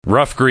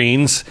rough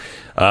greens.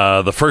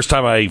 The first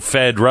time I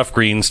fed rough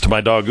greens to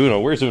my dog Uno.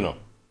 Where's Uno?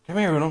 Come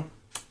here, Uno.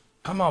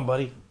 Come on,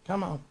 buddy.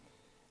 Come on.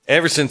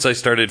 Ever since I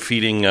started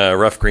feeding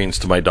rough greens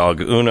to my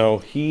dog Uno,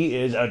 he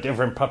is a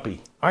different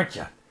puppy, aren't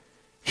you?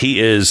 He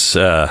is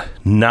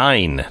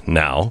 9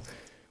 now,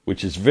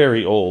 which is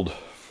very old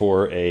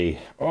for a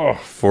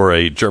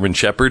German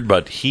Shepherd,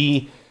 but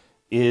he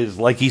is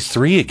like he's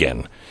 3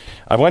 again.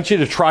 I want you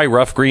to try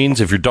rough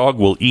greens if your dog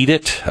will eat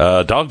it.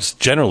 Dogs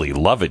generally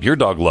love it. Your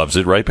dog loves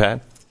it, right,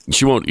 Pat?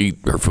 She won't eat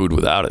her food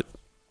without it.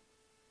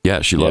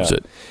 Yeah, she loves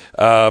it.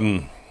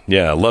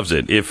 Yeah, loves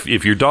it.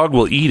 If your dog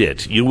will eat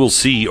it, you will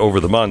see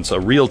over the months a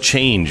real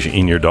change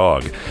in your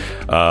dog.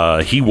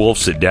 He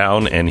wolfs it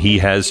down, and he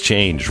has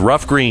changed.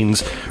 Rough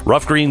Greens,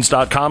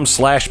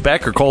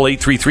 roughgreens.com/Beck, or call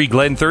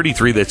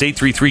 833-GLEN-33. That's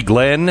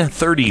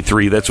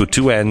 833-GLEN-33. That's with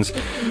 2 N's.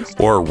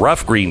 Or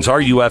Rough Greens,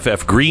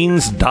 RUFF,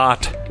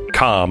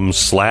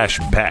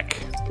 greens.com/Beck.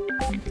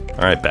 All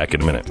right, back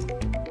in a minute.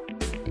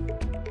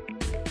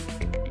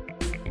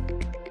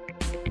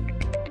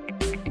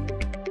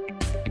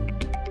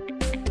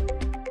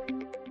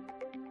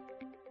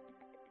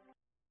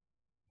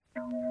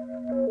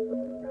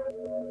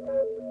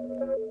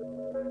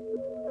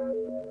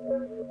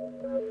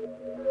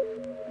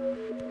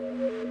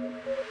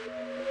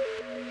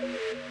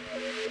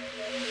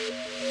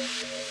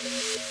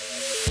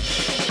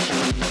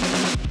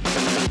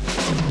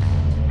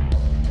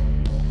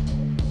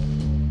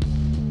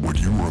 What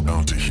you are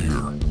about to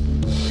hear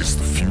is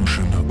the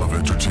fusion of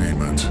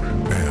entertainment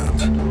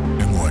and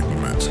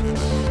enlightenment.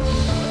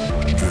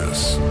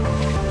 This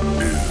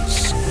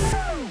is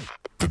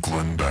the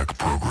Glenn Beck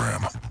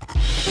Program.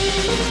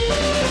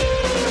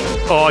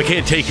 Oh, I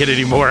can't take it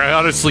anymore. I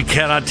honestly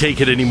cannot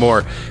take it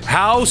anymore.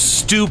 How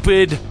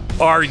stupid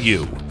are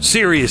you?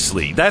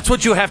 Seriously, that's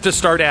what you have to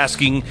start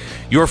asking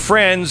your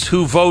friends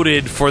who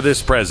voted for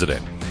this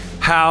president.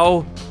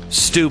 How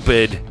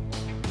stupid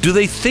do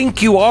they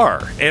think you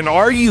are? And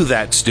are you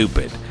that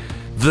stupid?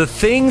 The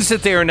things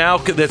that they are now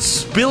that's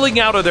spilling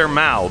out of their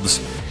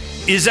mouths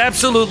is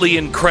absolutely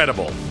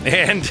incredible.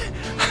 And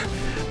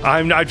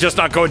I'm just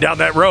not going down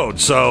that road.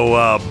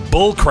 So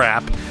bull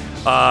crap.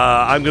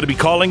 I'm going to be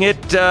calling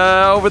it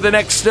over the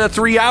next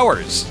 3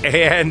 hours.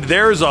 And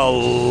there's a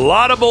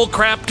lot of bull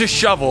crap to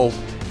shovel.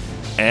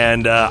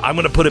 And I'm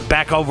going to put it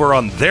back over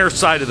on their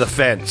side of the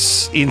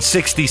fence. In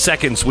 60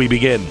 seconds, we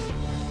begin.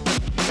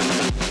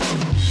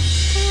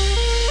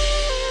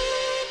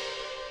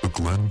 The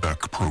Glenn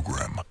Beck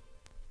Program.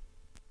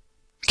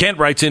 Kent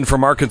writes in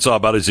from Arkansas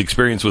about his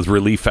experience with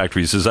Relief Factor.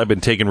 He says, I've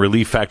been taking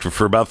Relief Factor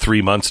for about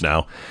 3 months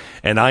now,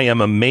 and I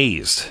am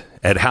amazed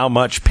at how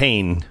much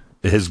pain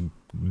has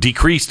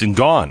decreased and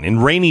gone. In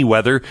rainy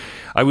weather,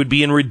 I would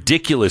be in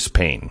ridiculous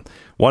pain,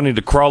 wanting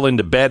to crawl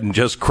into bed and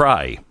just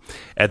cry.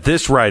 At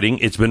this writing,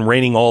 it's been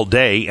raining all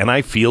day, and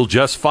I feel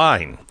just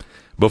fine.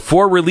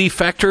 Before Relief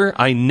Factor,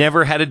 I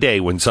never had a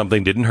day when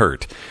something didn't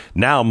hurt.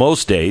 Now,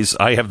 most days,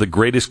 I have the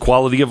greatest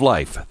quality of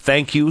life.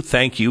 Thank you,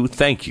 thank you,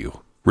 thank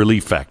you,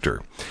 Relief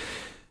Factor.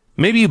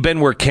 Maybe you've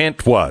been where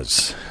Kent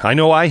was. I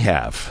know I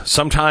have.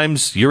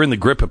 Sometimes you're in the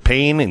grip of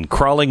pain, and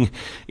crawling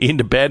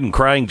into bed and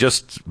crying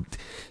just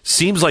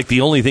seems like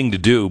the only thing to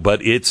do,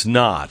 but it's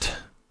not.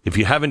 If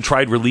you haven't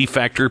tried Relief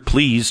Factor,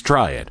 please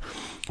try it.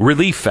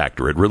 Relief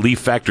Factor at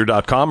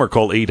relieffactor.com or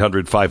call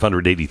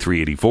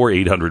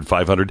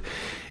 800-500-8384,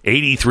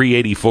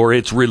 800-500-8384.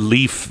 It's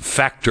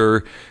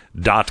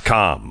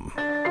relieffactor.com.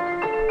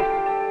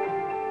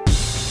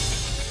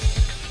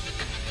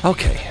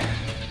 Okay.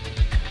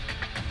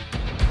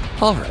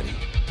 Alrighty.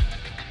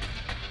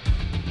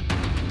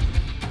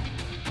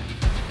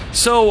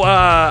 So,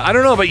 I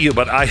don't know about you,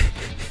 but I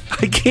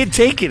can't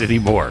take it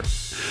anymore.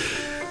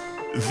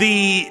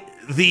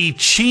 The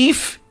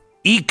chief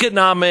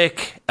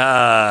economic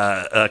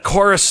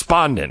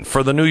correspondent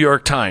for the New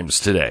York Times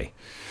today,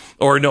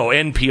 or no,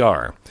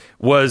 NPR,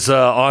 was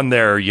on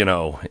their,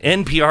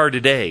 NPR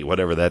Today,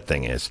 whatever that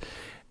thing is.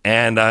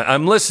 And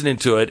I'm listening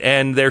to it,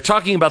 and they're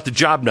talking about the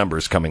job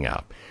numbers coming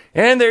out.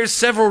 And there's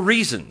several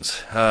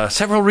reasons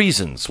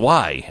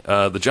why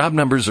the job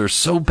numbers are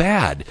so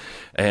bad,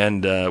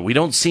 and we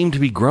don't seem to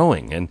be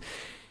growing. And,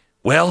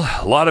 well,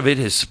 a lot of it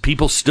is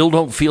people still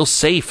don't feel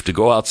safe to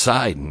go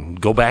outside and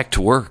go back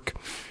to work.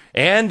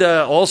 And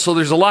also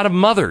there's a lot of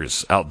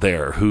mothers out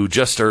there who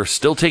just are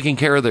still taking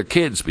care of their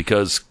kids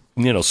because,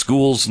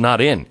 school's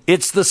not in.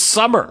 It's the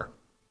summer.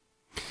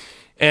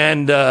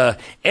 And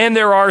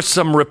there are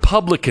some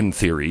Republican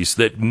theories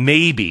that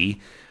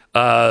maybe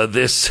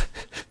this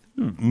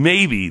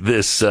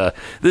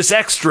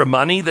extra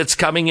money that's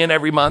coming in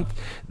every month,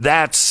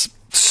 that's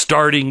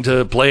starting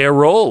to play a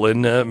role,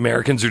 and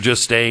Americans are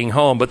just staying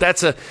home. But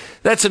that's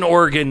an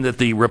organ that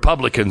the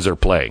Republicans are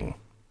playing.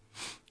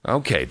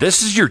 Okay,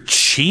 this is your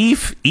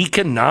chief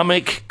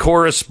economic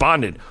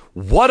correspondent.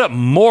 What a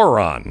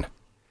moron.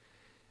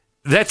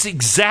 That's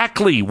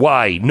exactly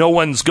why no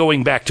one's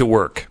going back to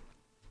work.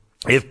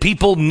 If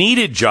people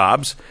needed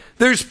jobs,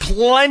 there's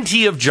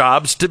plenty of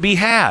jobs to be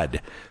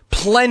had.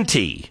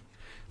 Plenty.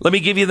 Let me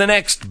give you the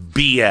next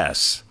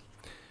BS.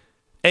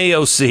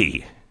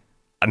 AOC.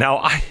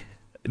 Now,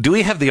 do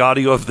we have the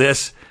audio of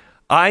this?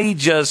 I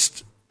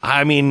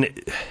mean,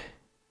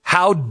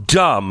 how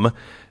dumb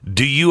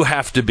do you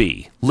have to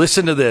be?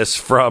 Listen to this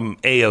from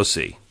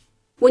AOC.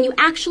 When you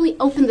actually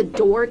open the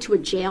door to a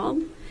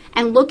jail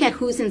and look at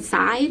who's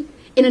inside,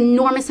 an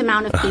enormous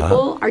amount of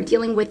people are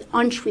dealing with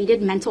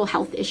untreated mental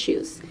health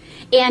issues.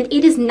 And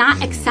it is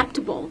not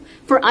acceptable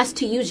for us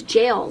to use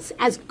jails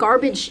as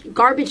garbage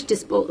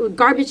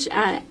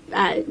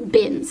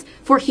bins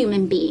for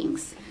human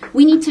beings.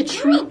 We need to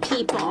treat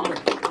people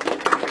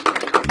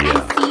and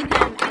see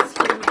them as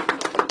human.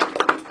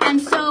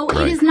 And so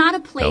it is not a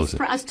place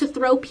for us to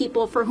throw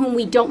people for whom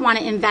we don't want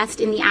to invest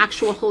in the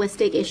actual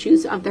holistic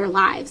issues of their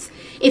lives.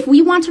 If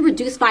we want to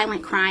reduce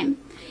violent crime,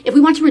 if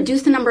we want to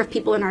reduce the number of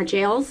people in our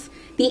jails,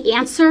 the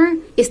answer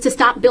is to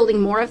stop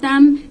building more of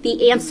them.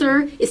 The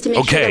answer is to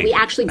make sure that we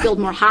actually build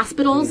more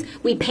hospitals.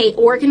 We pay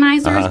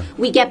organizers.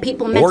 We get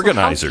people mental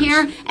health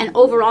care and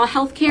overall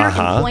health care,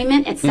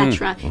 employment,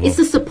 etc. It's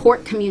to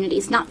support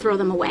communities, not throw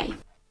them away.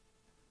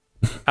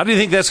 How do you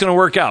think that's going to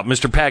work out,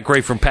 Mr. Pat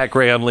Gray from Pat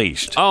Gray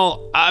Unleashed?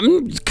 Oh,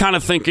 I'm kind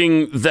of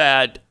thinking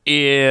that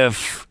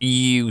if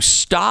you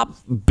stop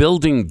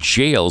building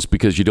jails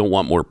because you don't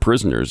want more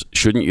prisoners,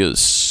 shouldn't you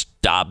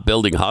stop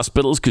building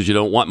hospitals because you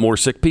don't want more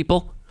sick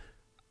people?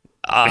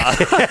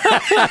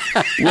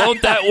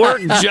 Won't that work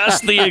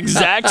just the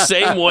exact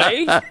same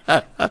way?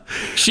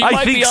 She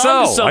might be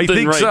onto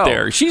something right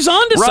there. She's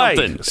onto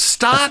something.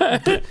 Stop.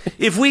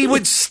 If we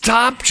would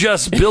stop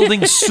just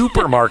building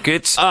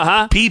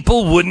supermarkets,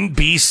 people wouldn't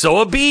be so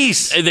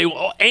obese. And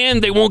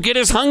they won't get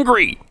as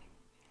hungry.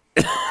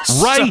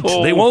 Right.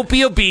 So, they won't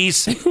be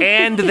obese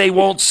and they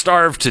won't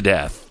starve to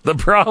death. The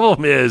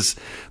problem is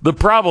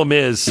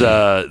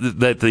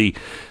that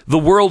the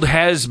world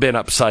has been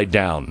upside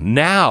down.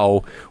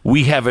 Now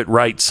we have it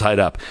right side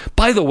up.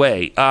 By the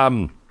way,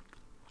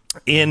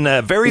 in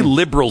a very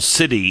liberal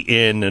city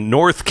in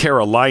North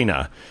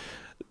Carolina,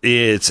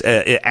 it's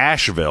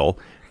Asheville.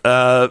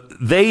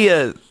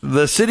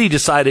 The city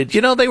decided,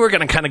 they were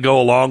going to kind of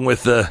go along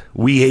with the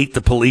 "we hate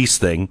the police"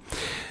 thing.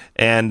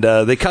 And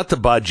they cut the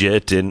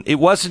budget, and it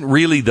wasn't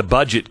really the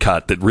budget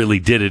cut that really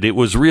did it. It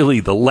was really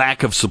the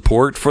lack of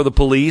support for the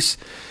police.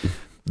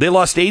 They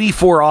lost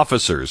 84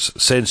 officers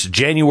since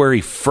January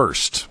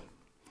 1st,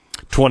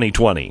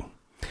 2020.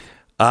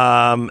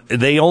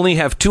 They only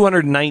have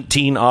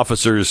 219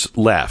 officers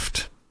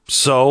left.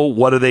 So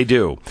what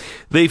do?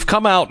 They've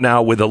come out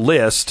now with a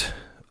list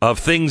of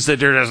things that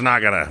they're just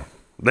not going to,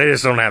 they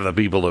just don't have the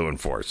people to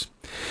enforce.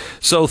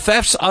 So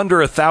thefts under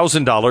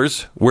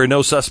 $1,000 where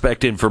no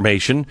suspect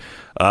information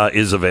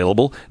is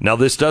available. Now,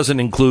 this doesn't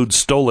include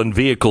stolen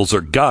vehicles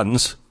or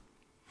guns.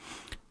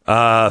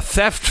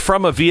 Theft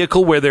from a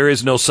vehicle where there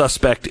is no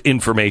suspect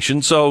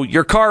information. So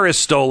your car is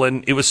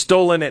stolen. It was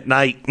stolen at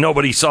night.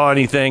 Nobody saw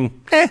anything.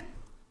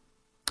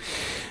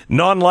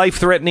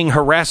 Non-life-threatening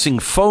harassing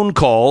phone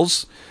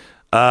calls,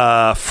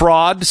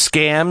 fraud,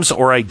 scams,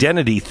 or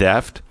identity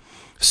theft.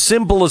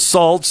 Simple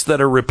assaults that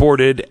are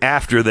reported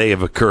after they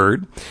have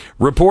occurred,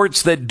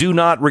 reports that do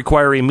not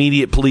require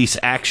immediate police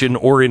action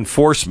or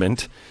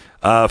enforcement,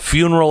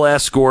 funeral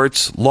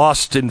escorts,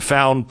 lost and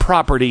found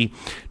property,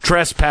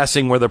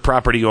 trespassing where the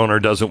property owner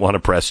doesn't want to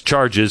press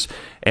charges,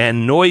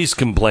 and noise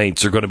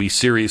complaints are going to be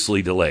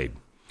seriously delayed.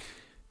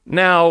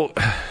 Now,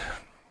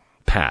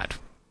 Pat,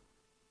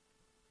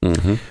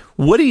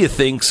 what do you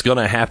think's going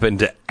to happen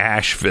to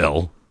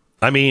Asheville?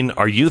 I mean,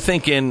 are you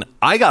thinking,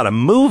 I got to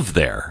move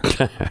there?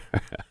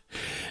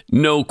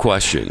 No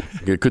question.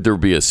 Could there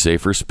be a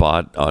safer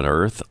spot on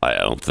Earth? I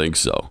don't think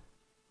so.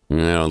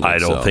 I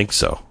don't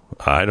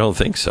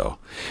think so.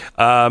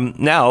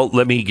 Now,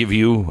 let me give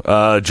you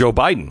Joe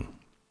Biden.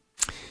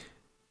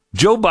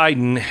 Joe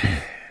Biden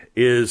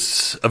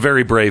is a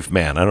very brave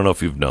man. I don't know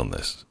if you've known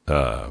this,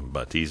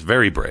 but he's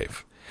very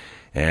brave.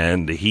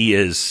 And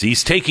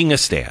he's taking a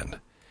stand.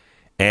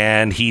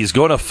 And he's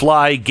going to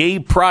fly gay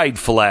pride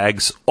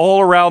flags all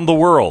around the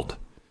world.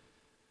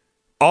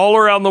 All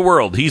around the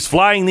world. He's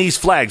flying these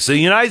flags. The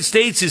United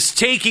States is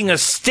taking a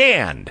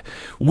stand.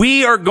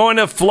 We are going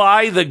to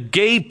fly the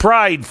gay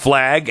pride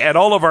flag at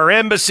all of our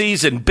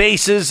embassies and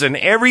bases and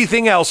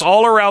everything else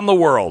all around the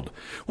world.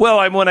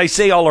 Well, when I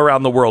say all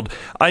around the world,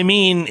 I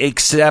mean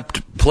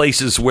except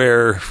places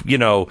where,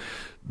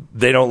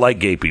 they don't like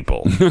gay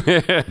people.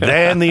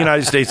 Then the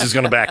United States is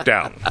going to back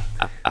down.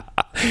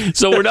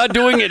 So we're not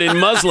doing it in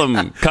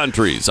Muslim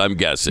countries, I'm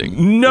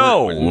guessing.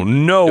 No,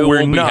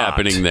 we're not. Be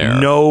happening there.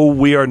 No,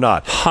 we are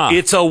not.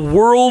 It's a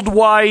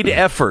worldwide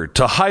effort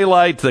to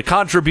highlight the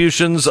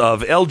contributions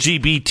of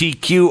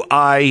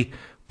LGBTQI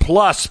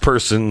plus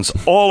persons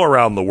all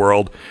around the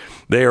world.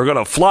 They are going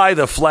to fly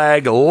the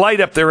flag,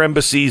 light up their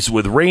embassies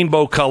with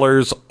rainbow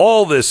colors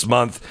all this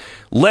month,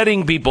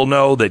 letting people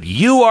know that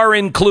you are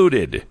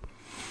included.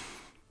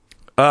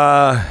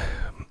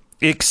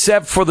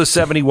 Except for the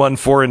 71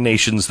 foreign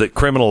nations that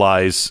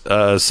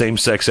criminalize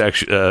same-sex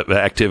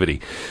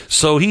activity.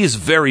 So he is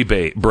very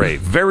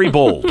brave, very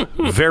bold,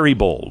 very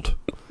bold.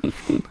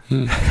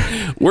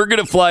 We're going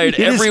to fly it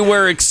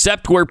everywhere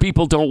except where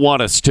people don't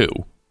want us to.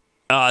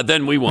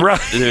 then we won't. Right.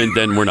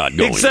 Then we're not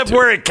going. Except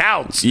where it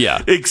counts.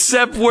 Yeah.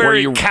 Except where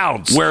it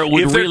counts. Where it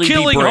would if they're really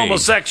killing be brave.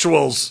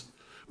 homosexuals.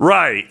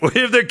 Right.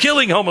 If they're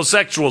killing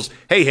homosexuals,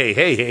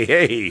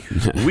 hey,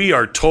 we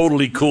are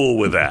totally cool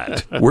with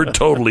that. We're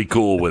totally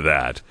cool with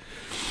that.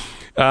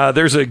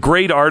 There's a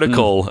great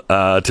article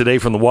today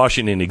from the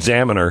Washington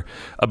Examiner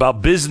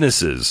about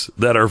businesses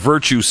that are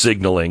virtue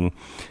signaling,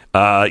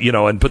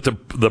 and put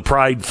the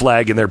pride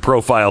flag in their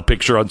profile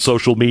picture on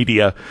social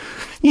media,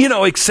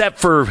 except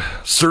for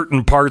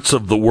certain parts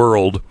of the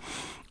world.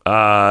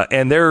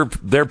 And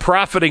they're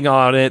profiting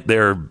on it.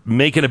 They're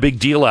making a big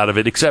deal out of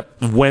it,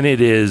 except when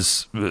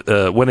it's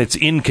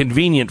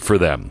inconvenient for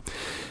them.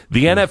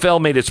 The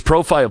NFL made its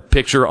profile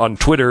picture on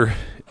Twitter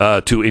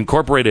to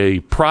incorporate a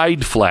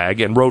pride flag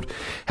and wrote,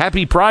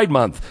 "Happy Pride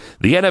Month.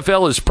 The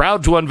NFL is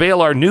proud to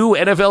unveil our new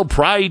NFL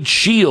Pride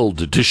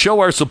Shield to show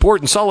our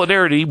support and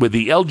solidarity with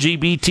the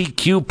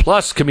LGBTQ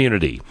plus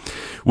community.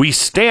 We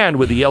stand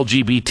with the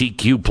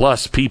LGBTQ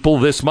plus people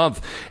this month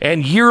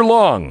and year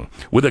long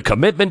with a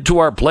commitment to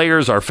our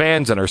players, our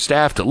fans, and our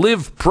staff to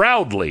live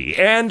proudly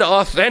and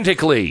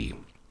authentically."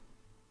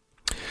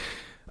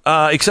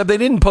 Except they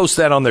didn't post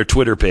that on their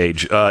Twitter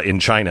page in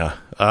China.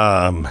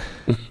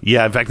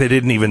 In fact, they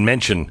didn't even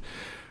mention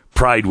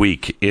Pride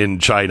Week in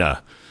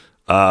China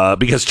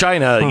because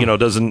China,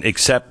 doesn't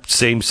accept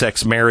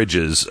same-sex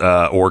marriages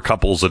or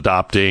couples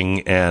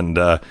adopting, and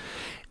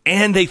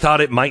they thought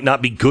it might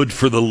not be good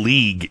for the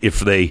league if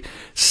they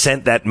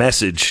sent that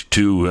message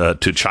to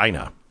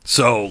China.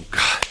 So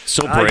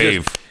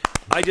brave.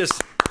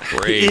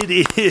 Brave.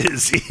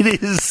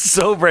 It is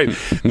so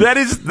brave. That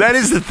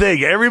is the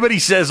thing. Everybody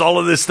says all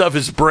of this stuff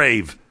is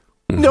brave.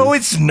 Mm-hmm. No,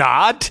 it's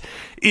not.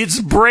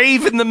 It's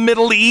brave in the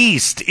Middle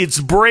East.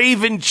 It's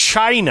brave in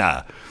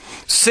China.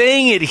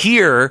 Saying it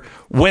here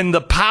when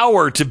the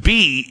power to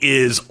be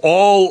is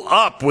all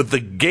up with the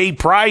gay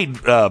pride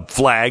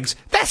flags,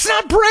 that's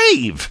not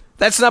brave.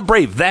 That's not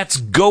brave. That's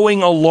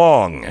going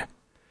along.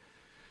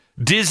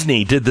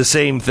 Disney did the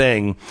same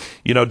thing.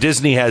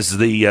 Disney has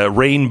the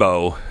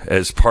rainbow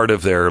as part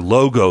of their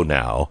logo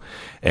now,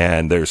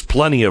 and there's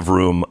plenty of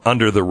room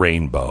under the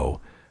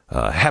rainbow.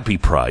 Happy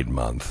Pride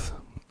Month.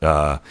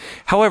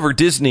 However,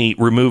 Disney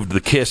removed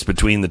the kiss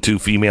between the two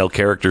female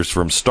characters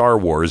from Star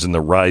Wars and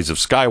The Rise of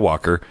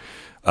Skywalker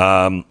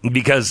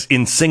because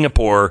in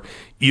Singapore,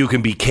 you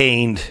can be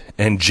caned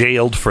and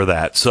jailed for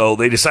that. So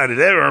they decided,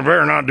 we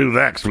better not do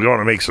that because we want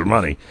to make some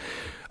money.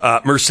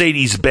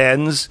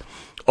 Mercedes-Benz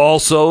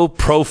also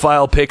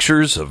profile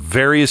pictures of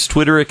various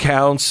Twitter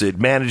accounts it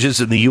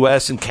manages in the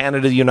U.S. and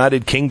Canada,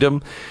 United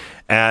Kingdom,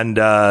 and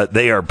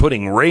they are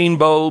putting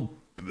rainbow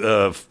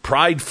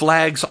pride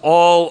flags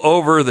all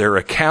over their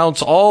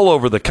accounts, all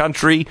over the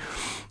country.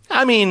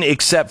 I mean,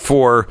 except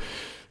for,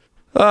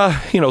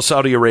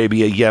 Saudi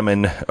Arabia,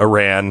 Yemen,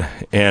 Iran,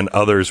 and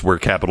others where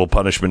capital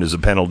punishment is a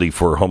penalty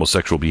for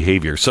homosexual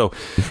behavior. So,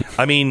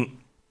 I mean,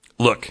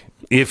 look,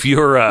 if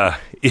you're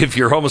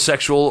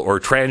homosexual or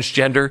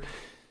transgender,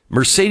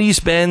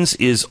 Mercedes-Benz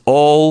is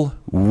all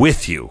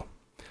with you,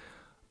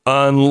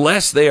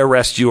 unless they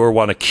arrest you or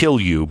want to kill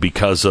you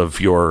because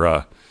of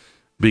your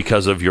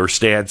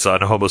stance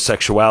on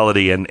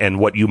homosexuality and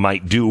what you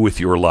might do with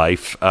your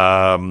life.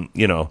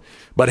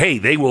 But hey,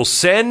 they will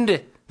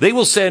send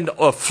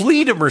a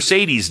fleet of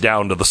Mercedes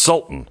down to the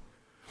Sultan.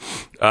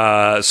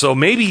 So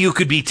maybe you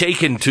could be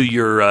taken to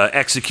your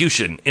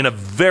execution in a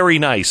very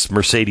nice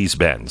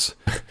Mercedes-Benz,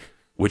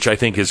 which I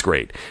think is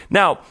great.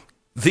 Now,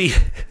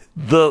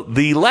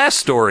 the last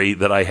story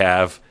that I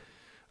have,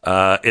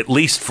 at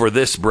least for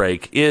this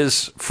break,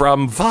 is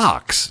from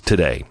Vox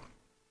today.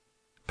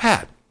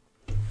 Pat,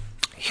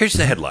 here's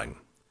the headline.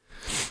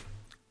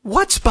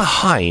 What's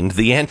behind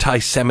the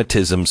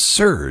anti-Semitism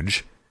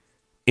surge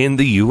in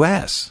the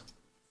U.S.?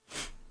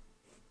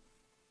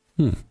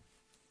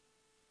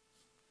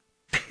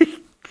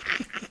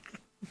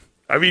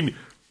 I mean,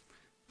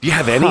 do you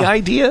have any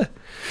idea?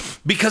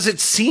 Because it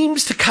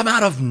seems to come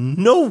out of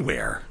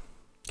nowhere.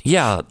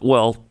 Yeah,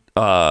 well,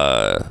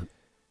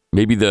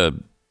 maybe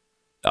the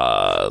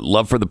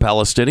love for the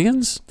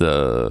Palestinians,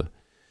 the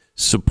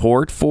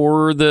support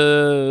for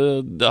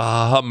the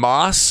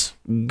Hamas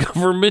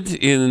government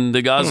in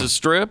the Gaza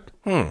Strip.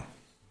 The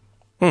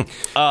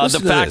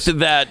fact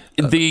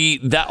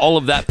that all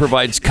of that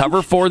provides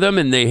cover for them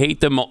and they hate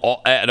them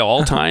at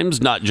all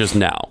times, not just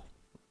now.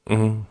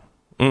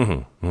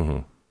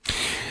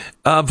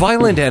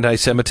 Violent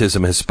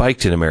anti-Semitism has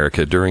spiked in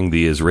America during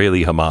the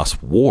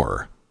Israeli-Hamas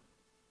war,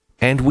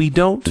 and we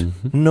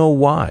don't know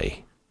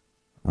why.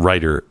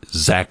 Writer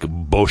Zach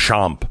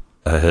Beauchamp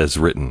has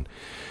written.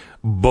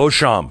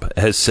 Beauchamp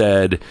has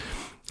said,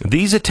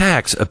 these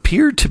attacks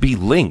appear to be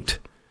linked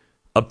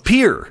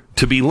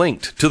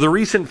to the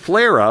recent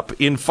flare-up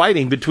in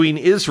fighting between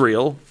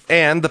Israel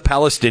and the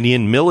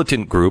Palestinian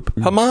militant group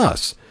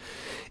Hamas.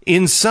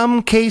 In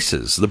some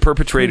cases, the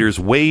perpetrators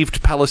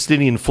waved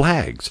Palestinian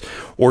flags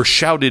or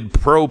shouted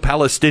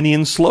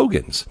pro-Palestinian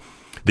slogans.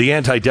 The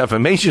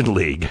Anti-Defamation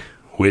League,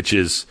 which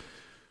is,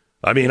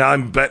 I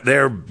bet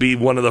they'll be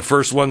one of the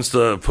first ones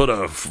to put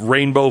a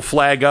rainbow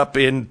flag up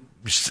in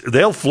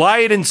They'll fly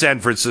it in San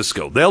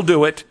Francisco. They'll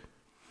do it.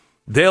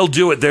 They'll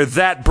do it. They're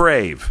that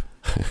brave.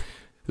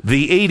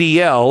 The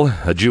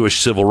ADL, a Jewish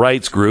civil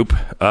rights group,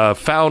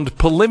 found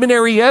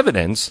preliminary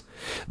evidence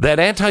that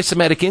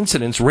anti-Semitic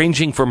incidents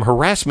ranging from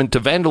harassment to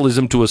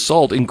vandalism to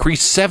assault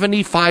increased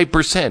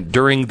 75%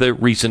 during the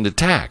recent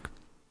attack.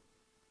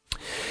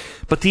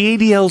 But the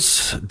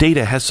ADL's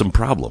data has some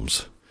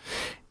problems.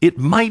 It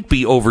might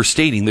be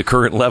overstating the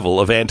current level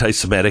of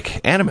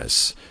anti-Semitic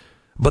animus.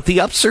 But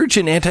the upsurge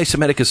in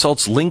anti-Semitic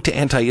assaults linked to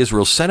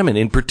anti-Israel sentiment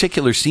in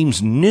particular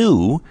seems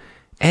new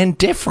and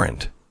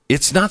different.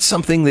 It's not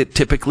something that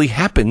typically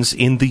happens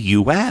in the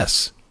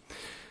U.S.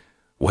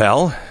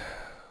 Well,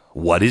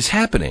 what is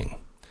happening?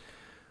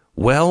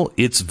 Well,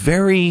 it's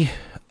very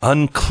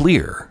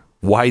unclear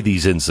why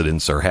these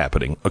incidents are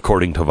happening,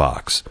 according to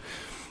Vox.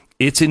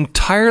 It's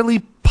entirely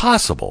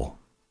possible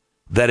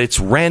that it's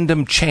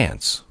random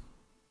chance.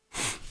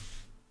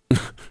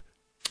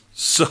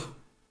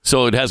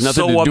 So it has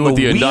nothing to do with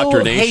the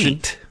indoctrination?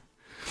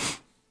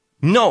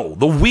 No,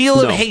 the wheel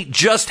of hate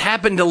just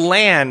happened to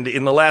land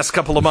in the last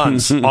couple of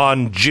months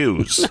on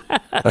Jews.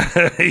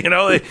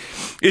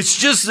 It's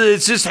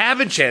just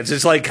having chance.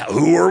 It's like,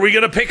 who are we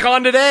going to pick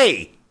on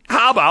today?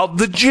 How about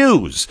the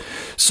Jews?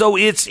 So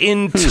it's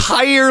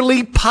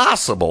entirely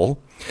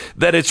possible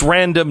that it's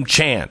random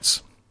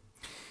chance.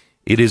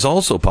 It is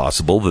also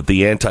possible that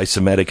the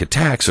anti-Semitic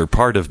attacks are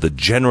part of the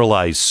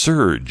generalized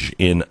surge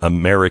in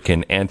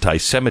American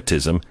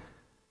anti-Semitism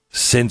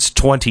since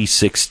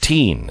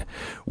 2016,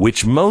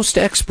 which most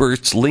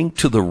experts link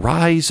to the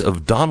rise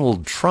of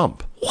Donald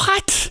Trump.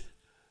 What?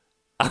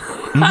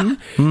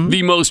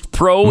 The most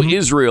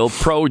pro-Israel,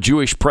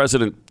 pro-Jewish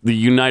president the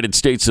United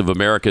States of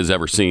America has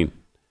ever seen.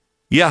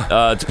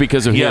 Yeah. It's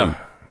because of him.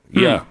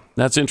 Yeah.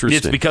 That's interesting.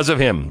 It's because of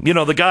him.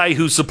 The guy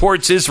who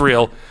supports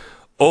Israel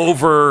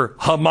over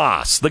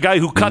Hamas, the guy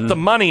who cut the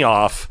money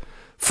off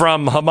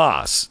from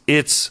Hamas.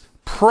 It's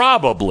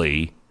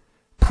probably,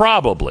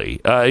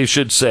 I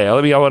should say,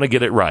 I want to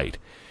get it right.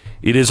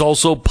 It is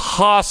also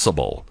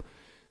possible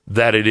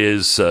that it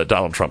is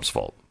Donald Trump's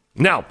fault.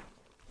 Now,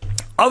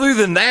 other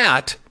than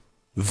that,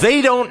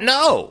 they don't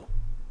know.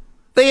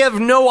 They have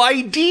no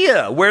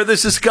idea where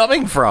this is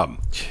coming from.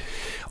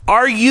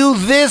 Are you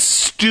this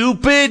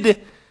stupid,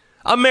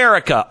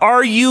 America?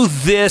 Are you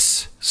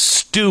this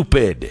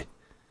stupid?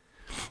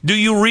 Do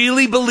you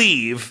really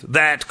believe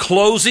that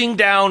closing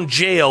down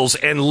jails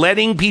and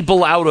letting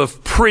people out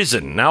of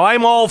prison? Now,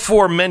 I'm all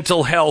for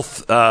mental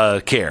health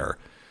care,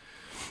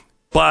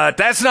 but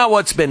that's not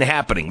what's been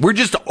happening. We're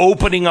just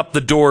opening up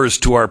the doors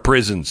to our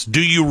prisons.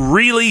 Do you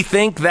really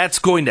think that's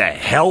going to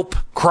help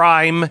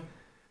crime?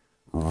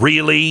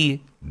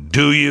 Really?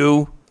 Do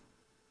you?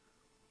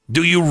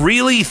 Do you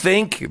really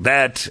think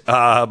that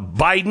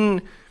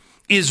Biden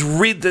is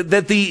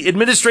that the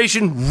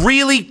administration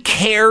really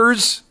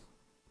cares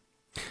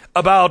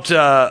about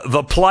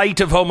the plight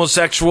of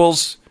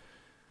homosexuals?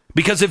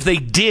 Because if they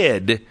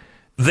did,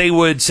 they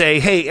would say,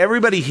 hey,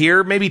 everybody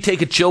here, maybe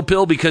take a chill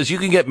pill because you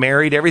can get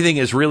married. Everything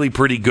is really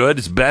pretty good.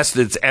 It's best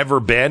it's ever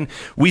been.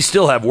 We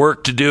still have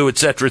work to do, et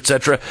cetera, et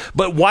cetera.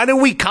 But why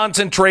don't we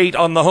concentrate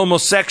on the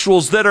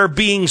homosexuals that are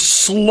being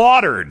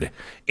slaughtered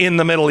in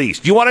the Middle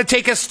East? You want to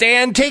take a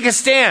stand? Take a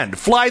stand.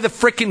 Fly the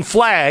frickin'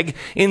 flag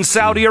in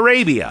Saudi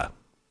Arabia.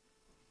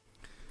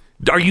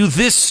 Are you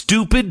this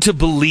stupid to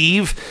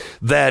believe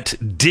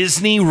that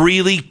Disney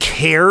really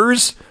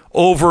cares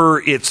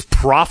over its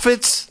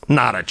profits?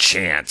 Not a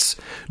chance.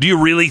 Do you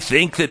really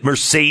think that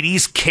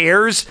Mercedes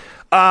cares?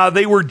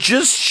 They were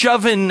just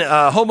shoving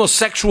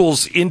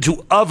homosexuals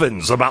into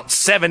ovens about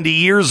 70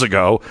 years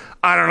ago.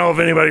 I don't know if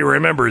anybody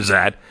remembers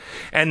that.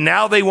 And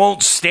now they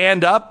won't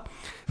stand up.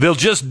 They'll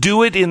just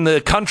do it in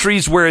the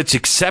countries where it's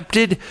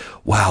accepted.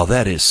 Wow,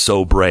 that is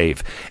so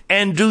brave.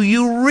 And do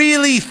you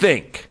really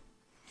think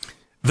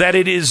that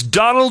it is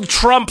Donald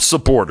Trump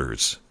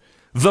supporters,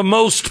 the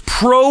most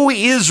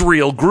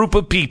pro-Israel group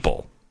of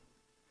people,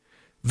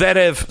 that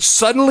have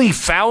suddenly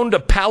found a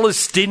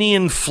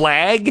Palestinian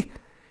flag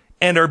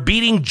and are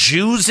beating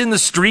Jews in the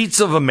streets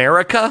of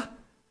America?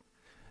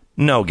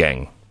 No,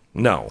 gang.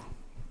 No.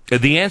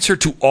 The answer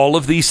to all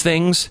of these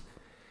things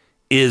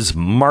is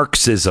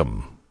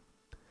Marxism.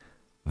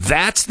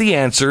 That's the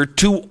answer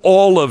to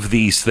all of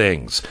these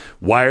things.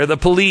 Why are the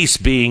police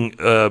being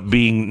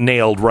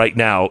nailed right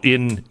now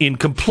in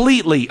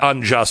completely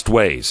unjust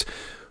ways?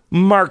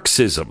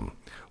 Marxism.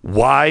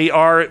 Why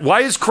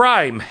is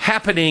crime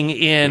happening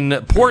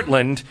in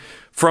Portland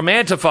from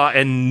Antifa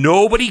and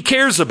nobody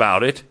cares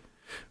about it?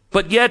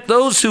 But yet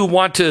those who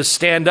want to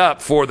stand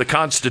up for the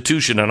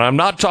Constitution, and I'm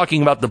not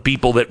talking about the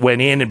people that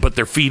went in and put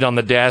their feet on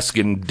the desk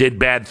and did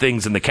bad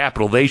things in the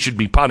Capitol, they should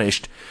be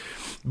punished.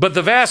 But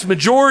the vast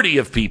majority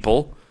of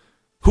people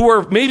who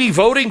are maybe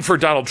voting for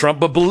Donald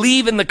Trump but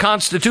believe in the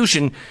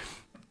Constitution,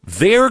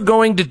 they're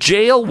going to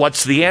jail.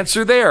 What's the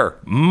answer there?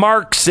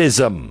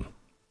 Marxism.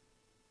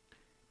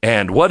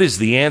 And what is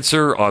the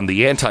answer on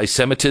the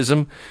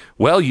anti-Semitism?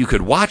 Well, you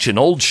could watch an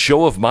old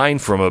show of mine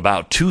from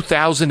about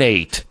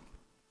 2008.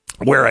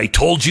 where I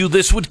told you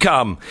this would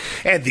come.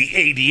 And the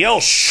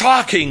ADL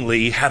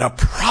shockingly had a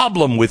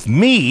problem with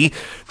me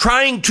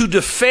trying to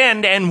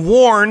defend and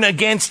warn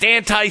against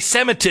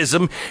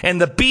anti-Semitism and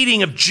the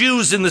beating of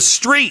Jews in the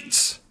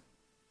streets.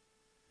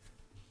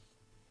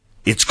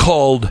 It's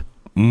called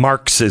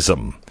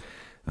Marxism.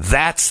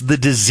 That's the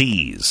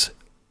disease.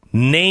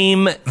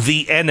 Name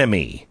the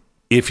enemy.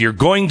 If you're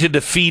going to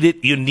defeat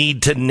it, you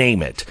need to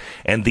name it.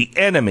 And the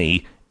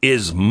enemy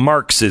is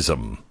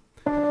Marxism.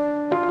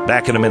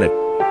 Back in a minute.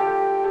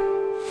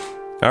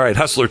 All right,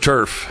 Hustler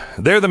Turf.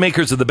 They're the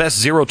makers of the best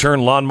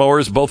zero-turn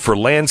lawnmowers, both for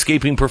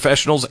landscaping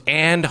professionals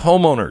and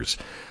homeowners.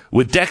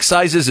 With deck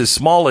sizes as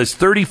small as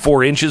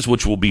 34 inches,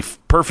 which will be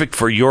perfect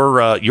for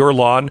your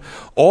lawn,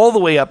 all the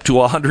way up to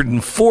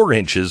 104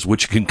 inches,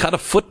 which can cut a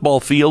football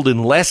field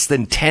in less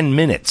than 10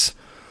 minutes.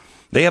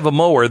 They have a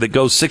mower that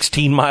goes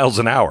 16 miles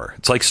an hour.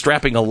 It's like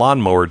strapping a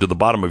lawnmower to the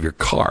bottom of your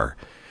car.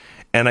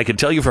 And I can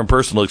tell you from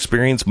personal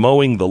experience,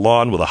 mowing the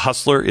lawn with a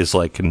Hustler is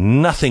like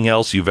nothing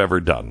else you've ever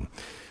done.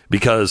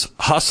 Because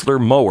Hustler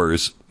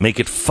mowers make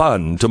it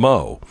fun to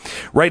mow.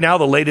 Right now,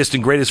 the latest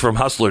and greatest from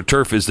Hustler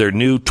Turf is their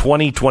new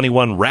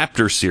 2021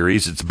 Raptor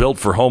series. It's built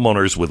for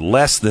homeowners with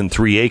less than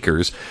 3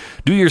 acres.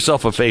 Do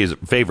yourself a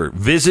favor.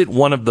 Visit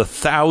one of the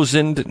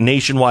 1,000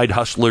 nationwide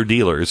Hustler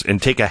dealers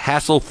and take a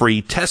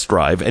hassle-free test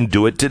drive and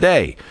do it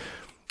today.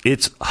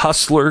 It's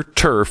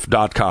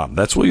hustlerturf.com.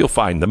 That's where you'll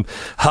find them.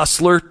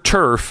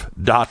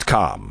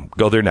 Hustlerturf.com.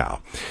 Go there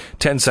now.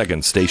 10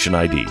 seconds, station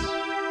ID.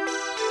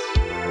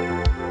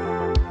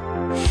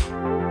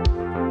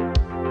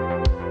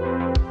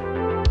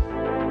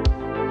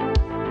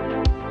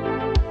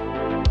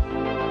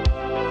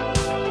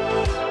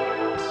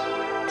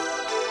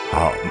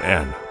 Oh,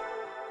 man.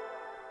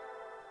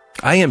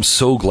 I am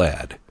so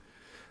glad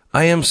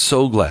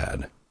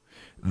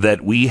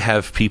that we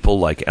have people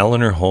like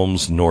Eleanor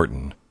Holmes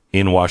Norton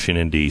in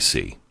Washington,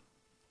 D.C.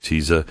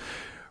 She's a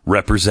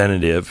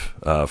representative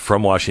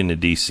from Washington,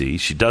 D.C.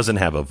 She doesn't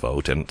have a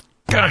vote, and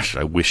gosh,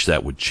 I wish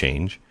that would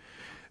change,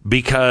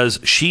 because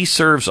she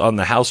serves on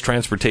the House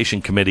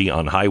Transportation Committee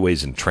on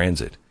Highways and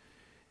Transit.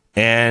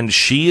 And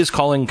she is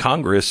calling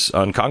Congress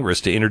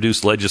to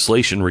introduce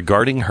legislation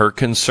regarding her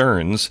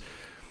concerns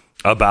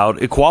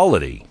about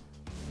equality.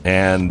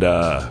 And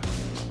her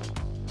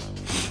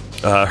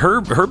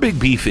big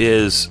beef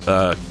is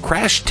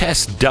crash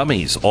test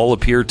dummies all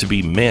appear to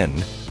be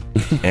men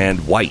and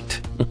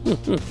white.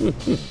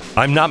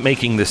 I'm not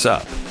making this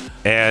up.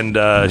 And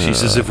she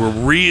says if we're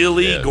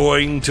really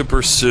going to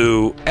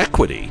pursue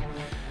equity,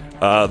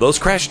 those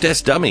crash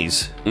test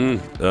dummies,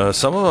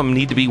 some of them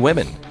need to be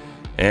women,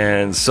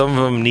 and some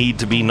of them need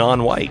to be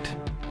non-white.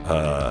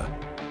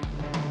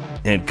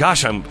 And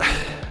gosh,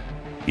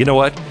 you know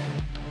what?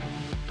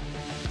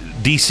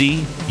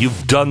 DC,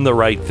 you've done the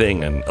right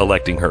thing in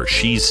electing her.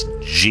 She's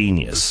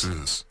genius. This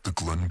is the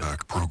Glenn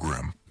Beck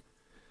Program.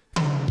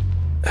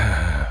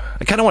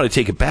 I kind of want to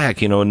take it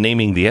back,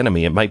 naming the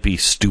enemy. It might be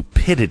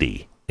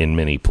stupidity in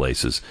many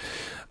places.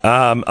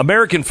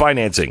 American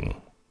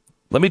financing.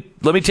 Let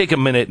me take a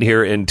minute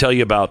here and tell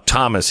you about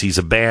Thomas. He's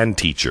a band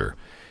teacher.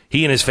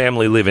 He and his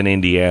family live in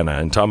Indiana,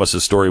 and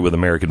Thomas's story with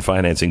American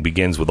financing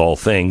begins with all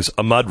things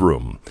a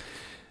mudroom.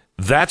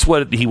 That's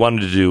what he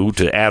wanted to do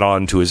to add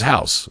on to his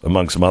house,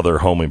 among some other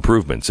home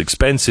improvements.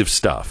 Expensive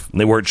stuff.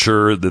 And they weren't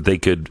sure that they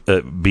could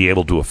be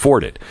able to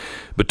afford it.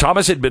 But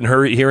Thomas had been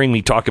hearing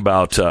me talk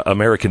about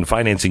American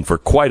financing for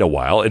quite a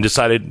while and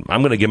decided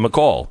I'm going to give him a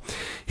call.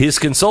 His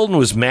consultant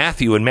was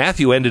Matthew, and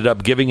Matthew ended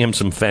up giving him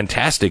some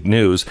fantastic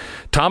news.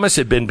 Thomas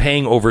had been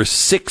paying over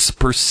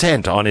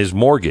 6% on his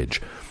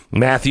mortgage.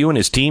 Matthew and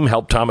his team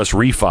helped Thomas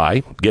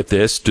refi, get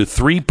this, to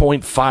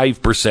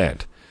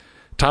 3.5%.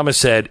 Thomas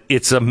said,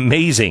 it's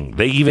amazing.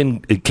 They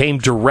even came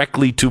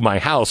directly to my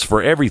house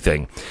for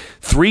everything.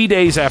 3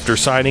 days after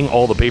signing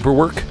all the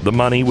paperwork, the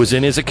money was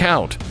in his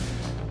account.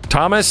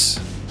 Thomas,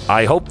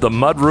 I hope the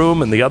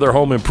mudroom and the other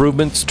home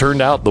improvements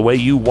turned out the way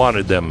you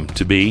wanted them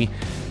to be.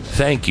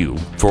 Thank you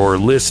for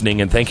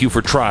listening, and thank you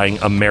for trying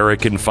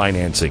American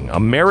Financing.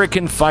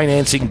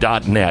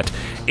 AmericanFinancing.net,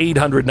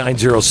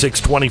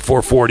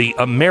 800-906-2440,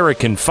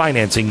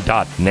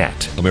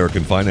 AmericanFinancing.net.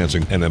 American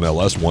Financing,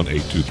 NMLS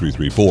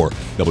 182334,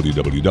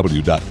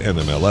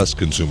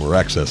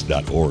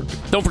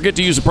 www.nmlsconsumeraccess.org. Don't forget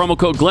to use the promo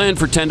code Glenn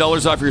for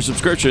 $10 off your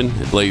subscription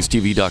at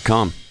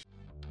blazetv.com.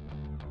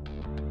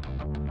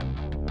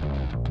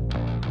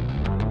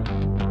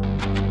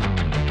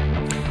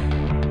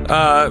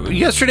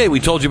 Yesterday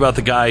we told you about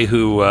the guy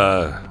who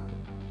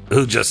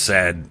just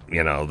said,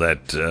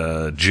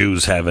 that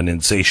Jews have an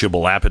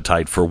insatiable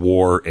appetite for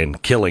war and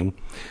killing.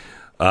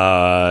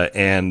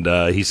 And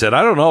he said,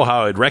 I don't know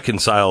how I'd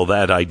reconcile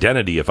that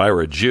identity if I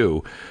were a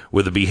Jew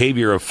with the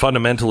behavior of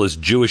fundamentalist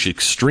Jewish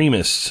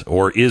extremists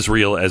or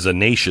Israel as a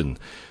nation.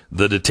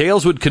 The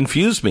details would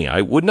confuse me.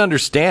 I wouldn't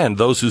understand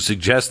those who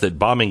suggest that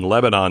bombing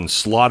Lebanon,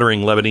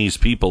 slaughtering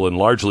Lebanese people, and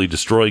largely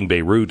destroying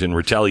Beirut in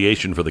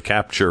retaliation for the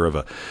capture of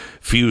a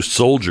few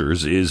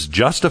soldiers is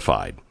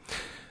justified.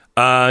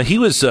 He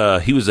was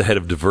the head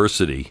of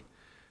diversity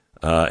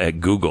at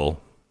Google.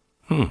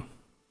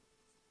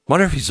 What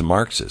Wonder if he's a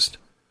Marxist.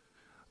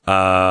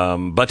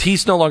 But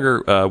he's no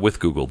longer with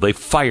Google. They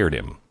fired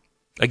him.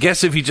 I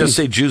guess if you just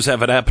say Jews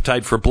have an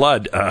appetite for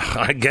blood,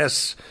 I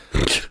guess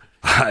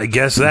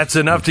that's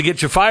enough to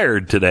get you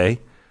fired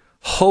today.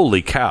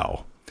 Holy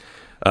cow.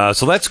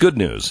 So that's good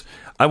news.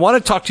 I want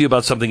to talk to you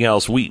about something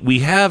else. We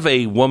have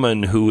a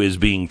woman who is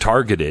being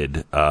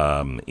targeted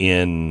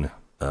in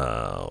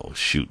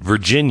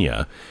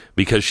Virginia,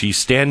 because she's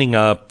standing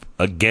up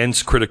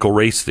against critical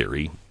race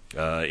theory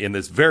in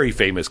this very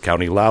famous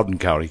county, Loudoun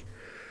County,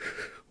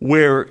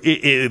 where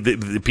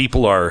the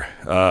people are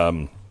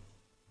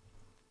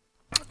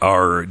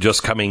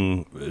just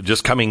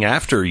coming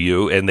after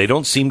you, and they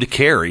don't seem to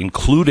care,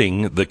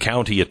 including the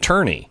county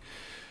attorney.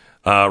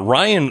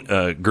 Ryan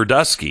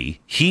Gerdusky,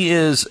 he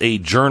is a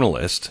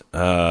journalist.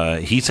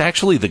 He's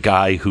actually the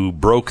guy who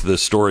broke the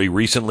story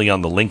recently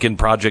on the Lincoln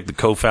Project, the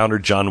co-founder,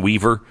 John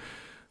Weaver,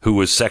 who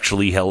was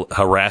sexually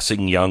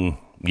harassing young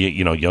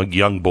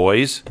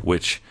boys,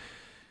 which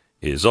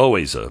is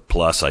always a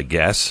plus, I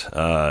guess,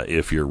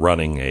 if you're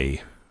running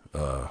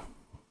the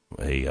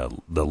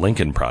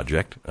Lincoln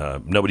Project.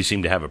 Nobody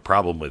seemed to have a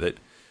problem with it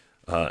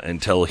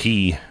until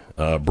he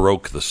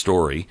broke the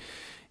story.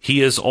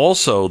 He is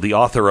also the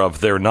author of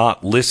They're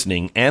Not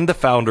Listening and the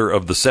founder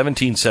of the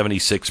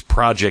 1776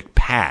 Project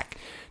PAC.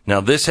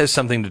 Now, this has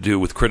something to do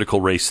with critical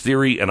race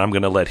theory, and I'm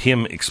going to let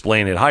him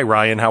explain it. Hi,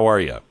 Ryan. How are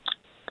you?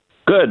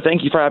 Good.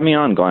 Thank you for having me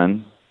on,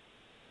 Glenn.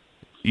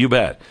 You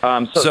bet.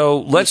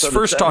 So let's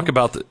first talk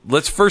about the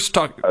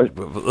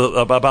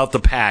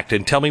PAC,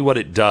 and tell me what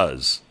it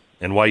does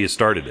and why you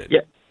started it.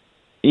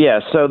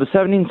 Yeah, so the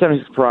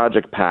 1776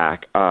 Project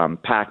PAC,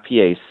 PAC,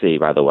 P-A-C,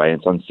 by the way,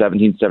 it's on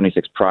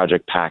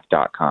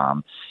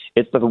 1776projectpac.com.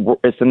 It's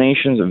the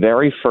nation's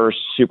very first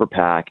super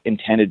PAC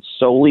intended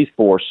solely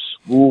for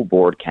school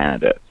board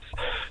candidates.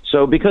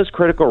 So because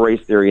critical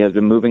race theory has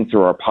been moving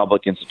through our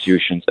public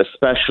institutions,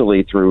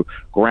 especially through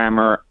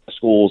grammar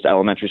schools,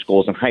 elementary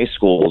schools, and high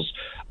schools,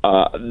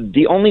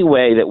 the only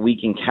way that we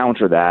can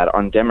counter that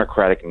on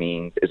democratic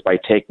means is by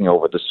taking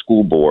over the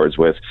school boards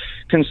with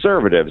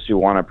conservatives who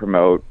want to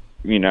promote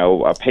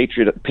a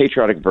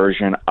patriotic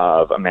version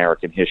of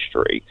American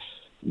history.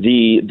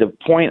 The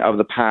point of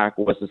the PAC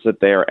was to sit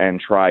there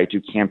and try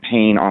to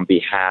campaign on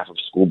behalf of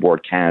school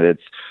board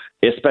candidates,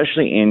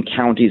 especially in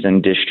counties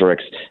and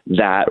districts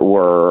that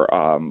were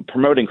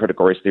promoting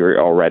critical race theory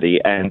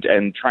already, and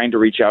trying to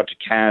reach out to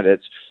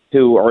candidates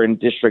who are in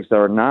districts that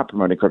are not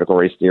promoting critical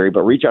race theory,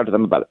 but reach out to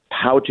them about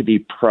how to be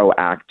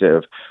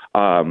proactive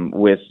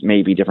with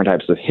maybe different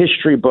types of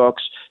history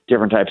books,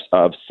 different types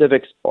of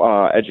civics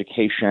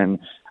education,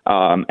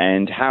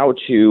 and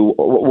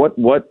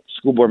what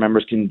school board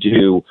members can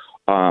do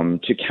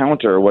to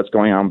counter what's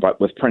going on,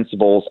 but with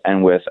principals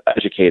and with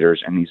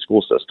educators in these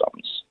school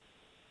systems.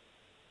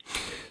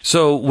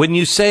 So when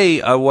you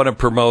say I want to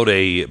promote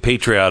a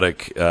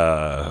patriotic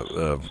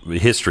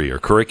history or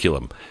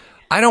curriculum,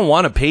 I don't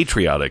want a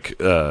patriotic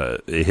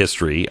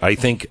history. I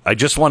think I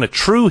just want a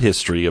true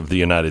history of the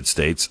United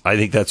States. I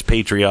think that's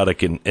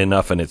patriotic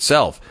enough in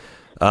itself.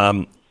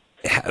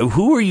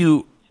 Who are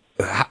you?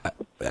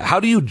 How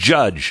do you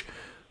judge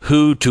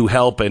who to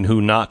help and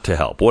who not to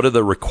help? What are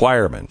the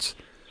requirements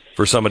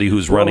for somebody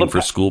who's running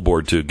for school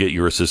board to get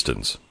your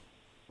assistance?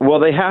 Well,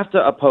 they have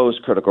to oppose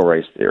critical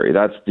race theory.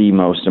 That's the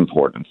most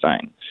important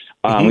thing.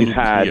 We've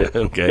had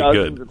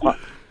good.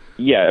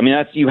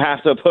 You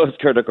have to oppose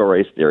critical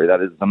race theory.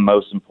 That is the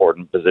most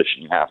important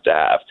position you have to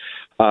have.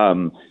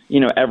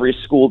 Every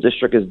school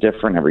district is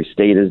different. Every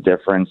state is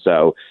different.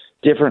 So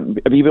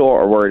different people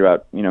are worried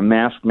about,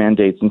 mask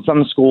mandates in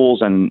some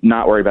schools and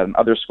not worried about in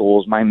other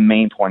schools. My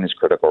main point is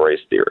critical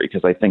race theory,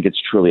 because I think it's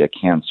truly a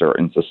cancer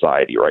in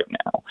society right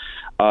now.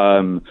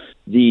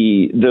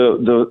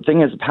 The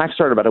thing is, the PAC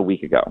started about a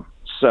week ago.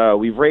 So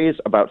we've raised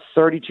about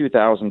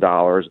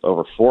 $32,000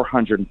 over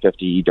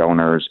 450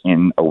 donors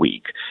in a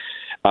week,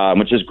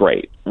 which is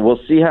great. We'll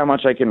see how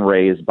much I can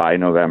raise by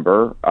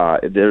November.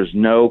 There's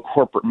no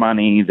corporate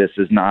money. This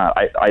is not,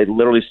 I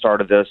literally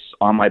started this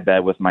on my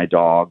bed with my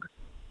dog.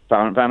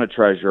 Found a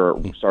treasurer,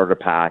 started a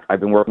PAC. I've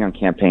been working on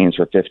campaigns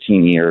for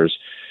 15 years,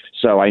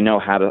 so I know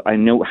how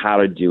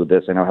to do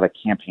this. I know how to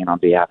campaign on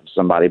behalf of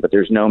somebody, but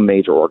there's no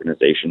major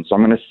organization. So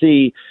I'm going to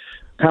see,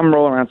 come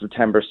roll around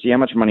September, see how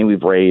much money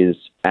we've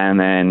raised, and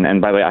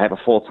by the way, I have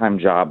a full-time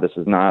job. This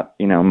is not,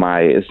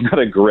 it's not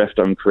a grift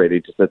I'm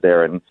creating to sit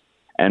there and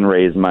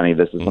raise money.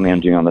 This is something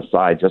I'm doing on the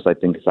side, just I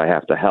think, because I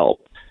have to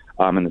help,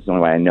 and it's the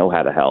only way I know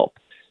how to help.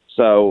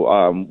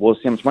 So we'll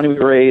see how much money we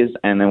raise,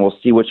 and then we'll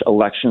see which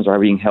elections are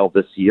being held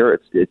this year.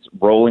 It's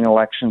rolling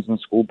elections in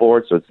school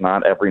boards, so it's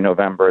not every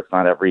November. It's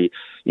not every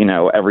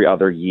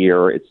other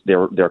year.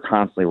 They're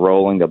constantly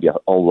rolling. There'll be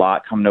a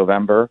lot come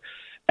November,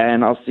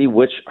 and I'll see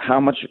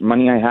how much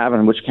money I have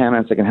and which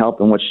candidates I can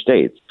help in which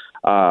states.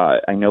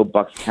 I know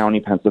Bucks County,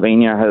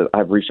 Pennsylvania,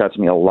 have reached out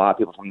to me a lot.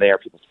 People from there,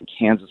 people from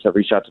Kansas have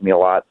reached out to me a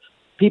lot.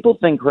 People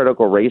think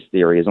critical race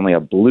theory is only a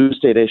blue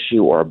state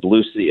issue or a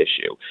blue city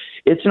issue.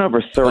 It's in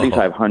over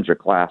 3,500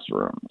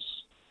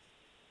 classrooms.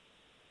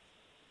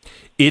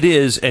 It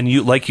is, and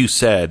like you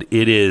said,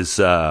 it is.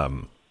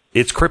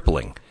 It's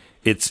crippling.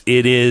 It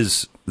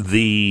is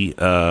the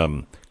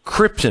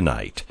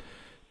kryptonite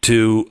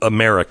to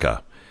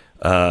America.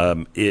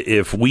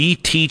 If we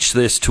teach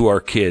this to our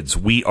kids,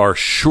 we are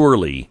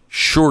surely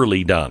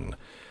done.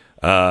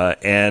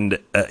 I've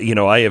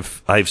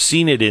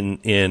seen it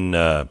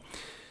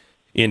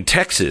in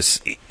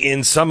Texas,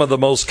 in some of the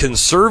most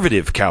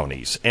conservative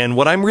counties. And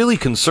what I'm really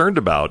concerned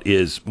about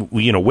is,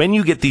 when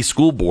you get these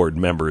school board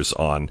members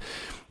on,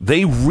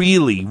 they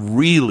really,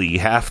 really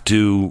have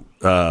to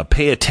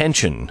pay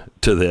attention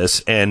to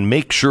this and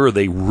make sure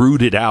they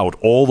root it out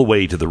all the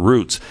way to the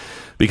roots.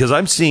 Because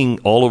I'm seeing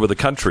all over the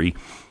country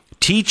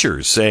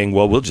teachers saying,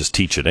 well, we'll just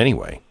teach it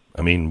anyway.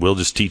 I mean, we'll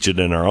just teach it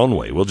in our own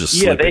way. We'll just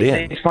slip it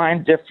in.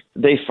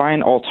 They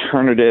find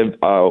alternative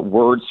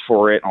words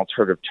for it,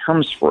 alternative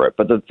terms for it.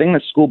 But the thing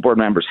that school board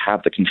members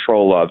have the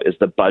control of is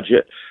the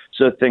budget.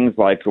 So things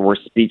like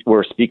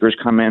where speakers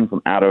come in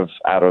from out of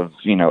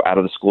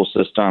the school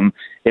system.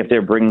 If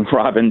they're bringing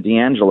Robin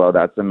DiAngelo,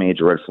 that's a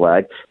major red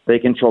flag. They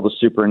control the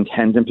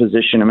superintendent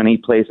position in many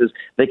places.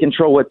 They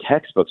control what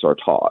textbooks are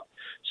taught.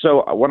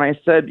 So when I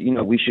said,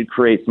 we should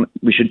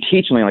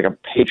teach something like a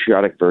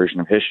patriotic version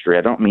of history,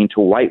 I don't mean to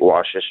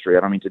whitewash history.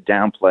 I don't mean to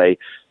downplay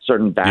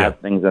certain bad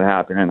things that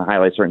happen and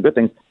highlight certain good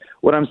things.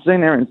 What I'm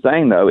sitting there and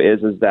saying, though, is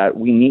that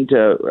we need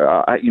to,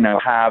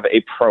 have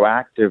a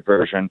proactive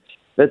version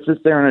that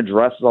sits there and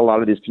addresses a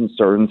lot of these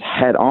concerns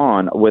head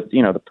on with,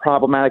 the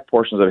problematic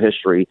portions of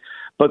history,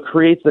 but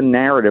creates a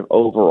narrative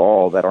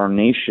overall that our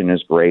nation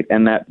is great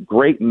and that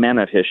great men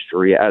of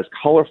history, as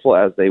colorful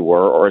as they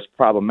were or as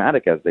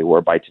problematic as they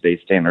were by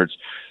today's standards,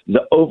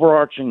 the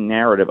overarching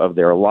narrative of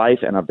their life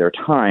and of their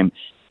time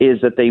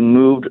is that they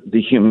moved the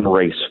human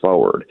race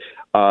forward.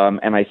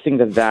 And I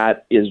think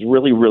that is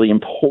really, really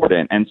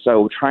important. And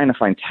so trying to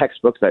find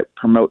textbooks that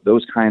promote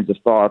those kinds of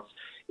thoughts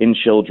in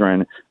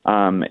children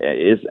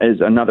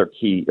is another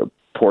key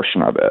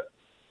portion of it.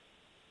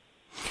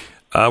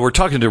 We're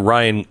talking to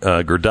Ryan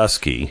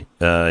Gerdusky.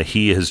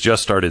 He has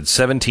just started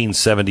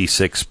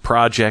 1776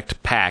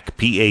 Project PAC,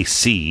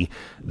 PAC.com,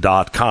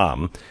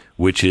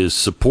 which is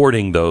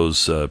supporting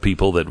those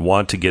people that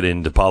want to get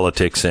into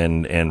politics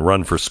and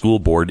run for school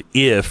board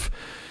if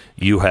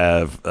you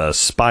have a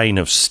spine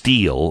of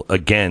steel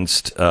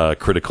against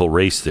critical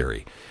race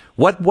theory.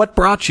 What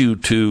brought you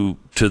to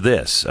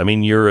this? I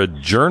mean, you're a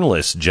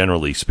journalist,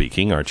 generally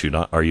speaking, aren't you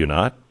not? Are you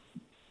not?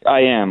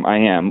 I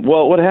am.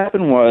 Well, what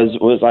happened was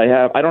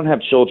I don't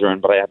have children,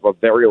 but I have a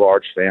very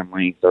large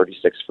family,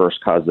 36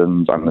 first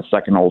cousins. I'm the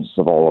second oldest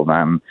of all of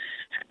them.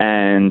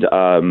 And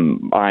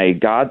my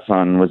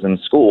godson was in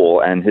school,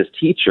 and his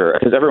teacher,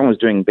 because everyone was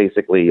doing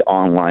basically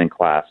online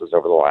classes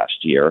over the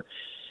last year,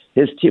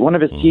 one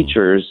of his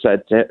teachers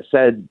said to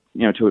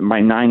my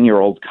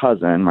 9-year-old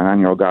cousin, my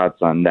 9-year-old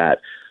godson, that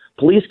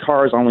police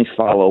cars only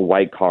follow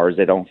white cars.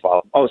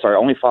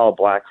 Only follow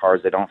black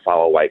cars. They don't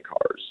follow white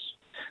cars.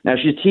 Now,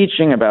 she's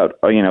teaching about,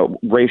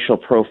 racial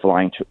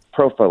profiling to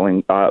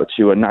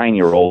a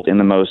 9-year-old in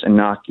the most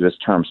innocuous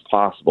terms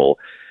possible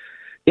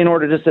in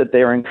order to sit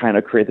there and kind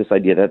of create this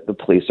idea that the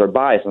police are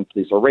biased and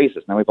police are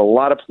racist. Now, we have a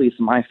lot of police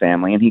in my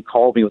family, and he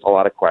called me with a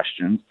lot of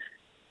questions,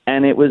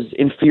 and it was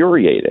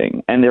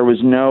infuriating, and there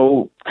was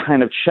no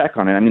kind of check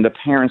on it. I mean, the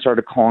parents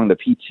started calling, the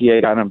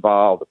PTA got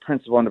involved, the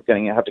principal ended up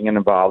having to get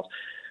involved.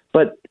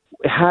 But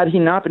had he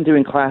not been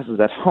doing classes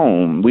at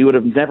home, we would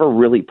have never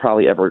really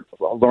probably ever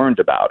learned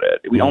about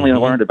it. We only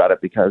learned about it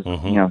because,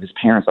 his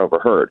parents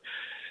overheard.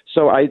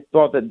 So I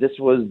thought that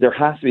there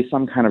has to be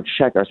some kind of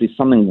check. There has to be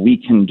something we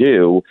can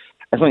do,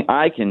 something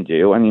I can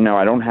do. And,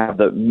 I don't have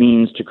the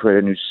means to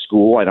create a new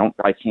school. I don't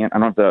have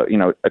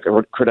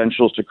the,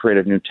 credentials to create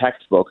a new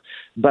textbook,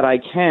 but I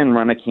can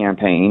run a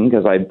campaign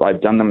because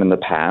I've done them in the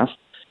past.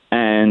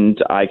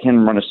 And I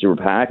can run a super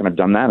PAC, and I've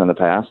done that in the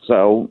past.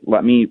 So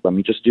let me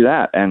just do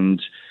that.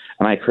 And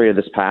I created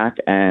this PAC.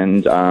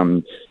 And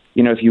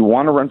if you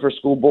want to run for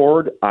school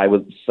board, I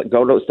would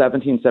go to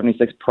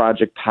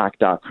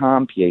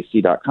 1776projectpac.com,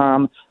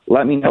 PAC.com.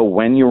 Let me know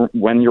where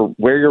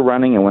you're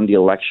running and when the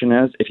election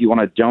is. If you want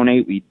to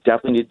donate, we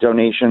definitely need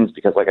donations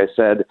because, like I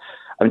said,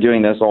 I'm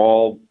doing this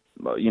all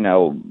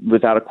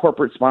without a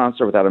corporate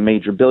sponsor, without a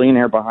major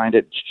billionaire behind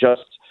it. It's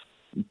just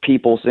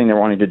people sitting there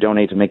wanting to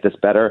donate to make this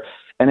better.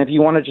 And if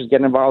you want to just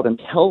get involved and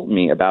tell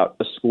me about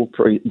a school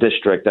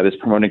district that is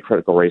promoting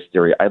critical race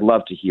theory, I'd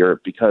love to hear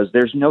it because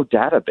there's no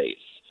database.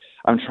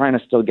 I'm trying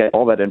to still get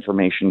all that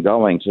information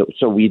going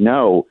so we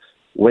know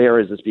where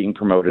is this being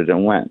promoted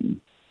and when.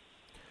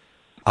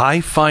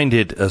 I find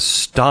it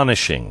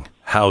astonishing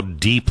how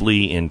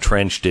deeply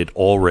entrenched it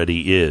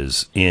already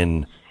is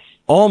in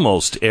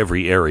almost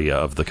every area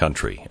of the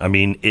country. I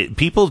mean,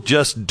 people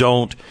just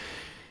don't.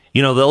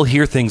 They'll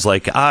hear things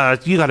like,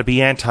 you got to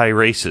be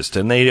anti-racist.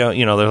 And they don't,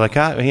 they're like,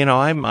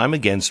 I'm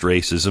against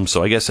racism.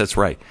 So I guess that's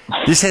right.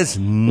 This has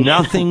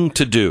nothing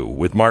to do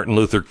with Martin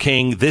Luther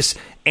King. This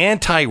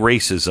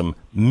anti-racism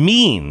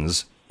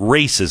means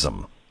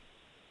racism.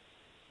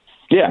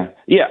 Yeah.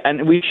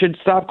 And we should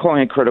stop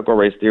calling it critical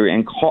race theory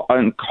and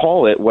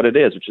call it what it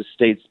is, which is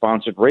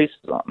state-sponsored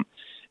racism.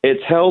 It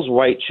tells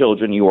white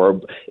children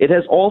it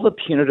has all the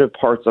punitive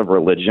parts of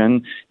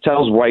religion. It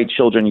tells white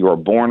children you are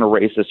born a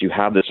racist, you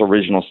have this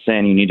original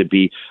sin, you need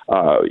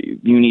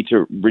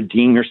to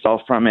redeem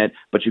yourself from it,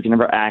 but you can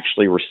never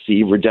actually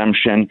receive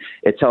redemption.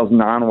 It tells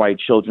non-white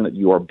children that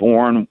you are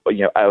born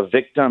a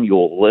victim, you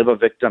will live a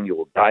victim, you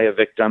will die a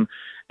victim,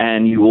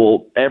 and you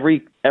will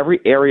every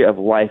area of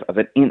life of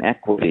an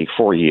inequity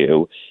for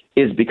you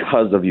is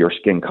because of your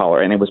skin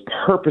color, and it was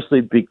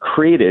purposely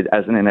created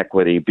as an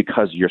inequity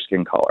because of your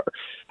skin color.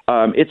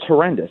 It's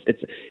horrendous.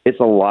 It's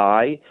a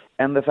lie,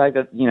 and the fact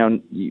that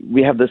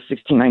we have the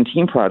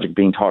 1619 Project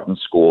being taught in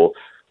school,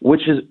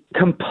 which is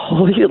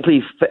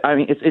completely.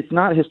 It's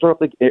not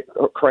historically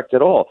correct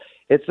at all.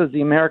 It says the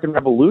American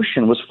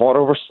Revolution was fought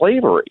over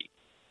slavery.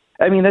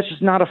 I mean, that's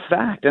just not a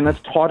fact, and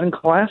that's taught in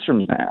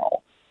classrooms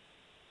now.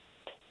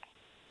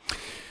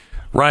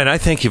 Ryan, I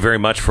thank you very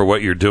much for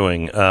what you're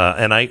doing,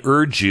 and I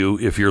urge you,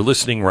 if you're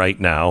listening right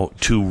now,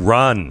 to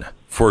run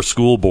for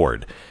school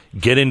board.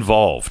 Get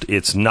involved.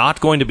 It's not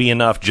going to be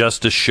enough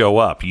just to show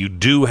up. You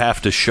do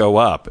have to show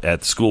up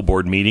at school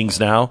board meetings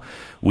now.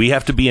 We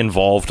have to be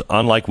involved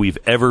unlike we've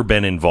ever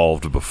been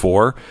involved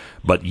before,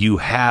 but you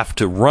have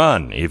to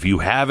run. If you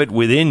have it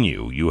within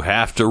you, you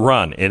have to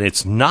run. And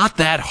it's not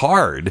that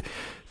hard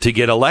to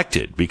get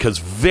elected because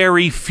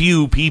very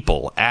few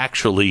people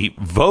actually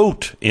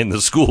vote in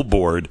the school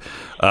board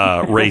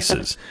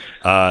races.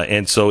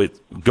 And so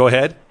go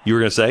ahead. You were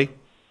going to say?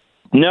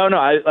 No,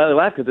 I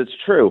laugh because it's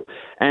true.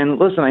 And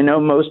listen, I know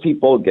most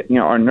people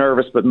are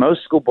nervous, but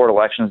most school board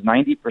elections,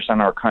 90% of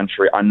our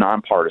country are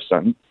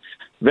nonpartisan.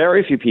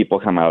 Very few people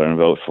come out and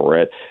vote for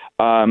it.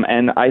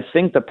 And I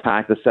think the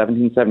PAC, the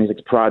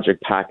 1776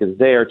 Project PAC, is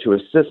there to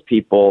assist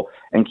people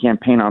and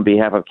campaign on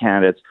behalf of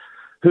candidates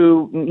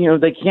who,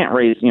 they can't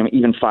raise,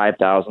 even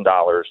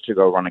 $5,000 to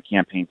go run a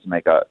campaign to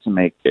make a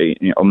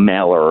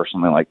mailer or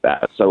something like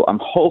that. So I'm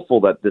hopeful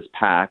that this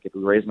PAC, if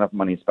we raise enough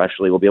money,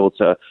 especially, will be able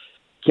to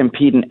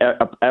compete in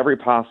every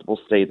possible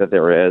state that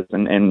there is,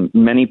 and in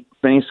many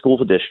school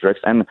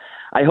districts. And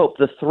I hope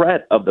the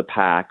threat of the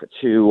PAC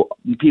to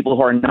people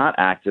who are not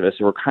activists,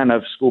 who are kind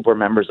of school board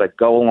members that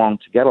go along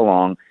to get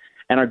along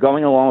and are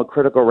going along with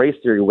critical race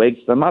theory,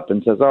 wakes them up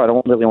and says, I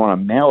don't really want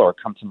a mailer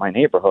come to my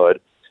neighborhood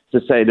to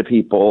say to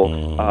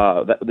people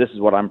that this is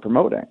what I'm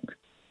promoting.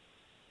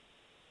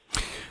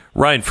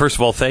 Ryan, first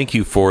of all, thank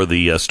you for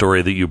the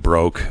story that you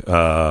broke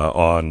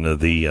on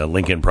the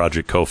Lincoln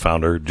Project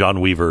co-founder. John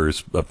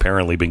Weaver's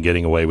apparently been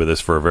getting away with this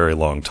for a very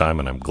long time,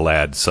 and I'm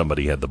glad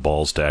somebody had the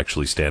balls to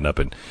actually stand up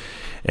and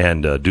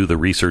do the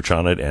research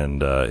on it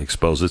and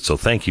expose it. So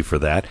thank you for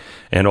that.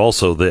 And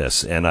also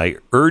this, and I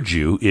urge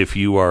you, if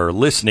you are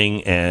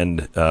listening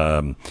and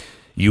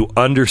you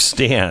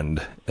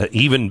understand,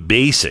 even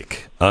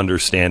basic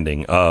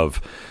understanding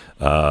of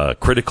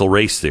critical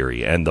race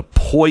theory and the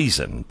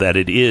poison that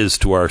it is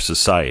to our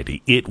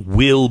society, it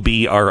will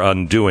be our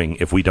undoing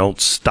if we don't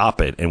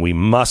stop it, and we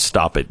must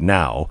stop it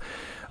now.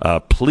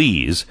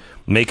 Please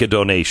make a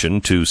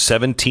donation to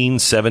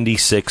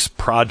 1776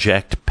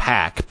 Project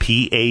PAC,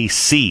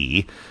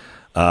 PAC,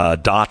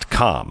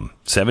 .com.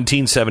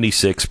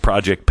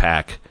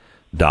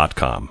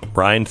 1776projectpac.com.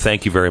 Ryan,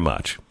 thank you very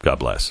much. God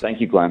bless.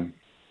 Thank you, Glenn.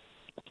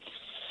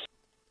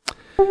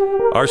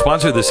 Our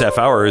sponsor this half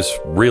hour is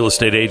Real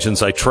Estate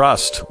Agents I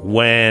Trust.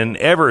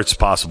 Whenever it's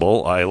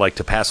possible, I like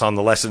to pass on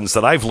the lessons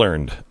that I've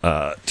learned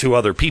to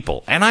other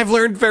people. And I've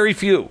learned very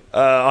few.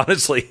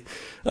 Honestly,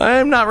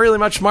 I'm not really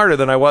much smarter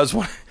than I was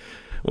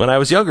when I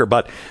was younger.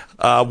 But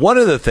one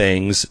of the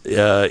things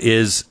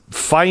is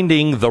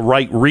finding the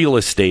right real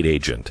estate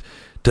agent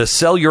to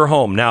sell your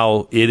home.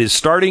 Now, it is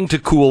starting to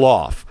cool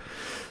off.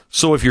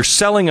 So if you're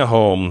selling a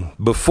home,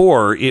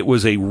 before it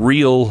was a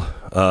real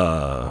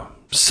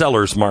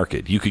seller's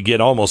market. You could get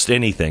almost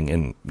anything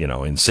in,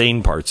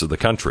 insane parts of the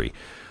country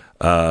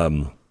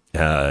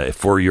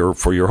for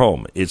your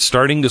home. It's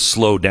starting to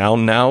slow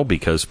down now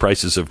because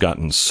prices have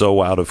gotten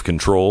so out of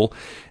control,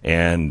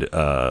 and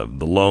the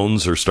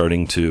loans are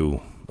starting to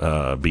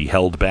be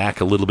held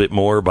back a little bit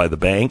more by the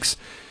banks.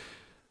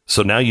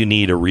 So now you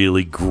need a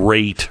really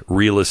great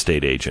real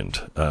estate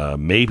agent.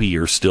 Maybe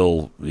you're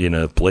still in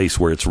a place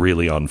where it's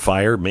really on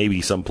fire.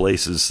 Maybe some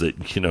places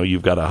that,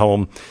 you've got a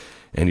home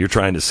and you're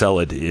trying to sell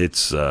it,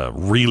 it's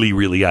really,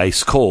 really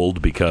ice cold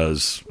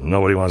because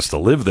nobody wants to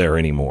live there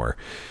anymore.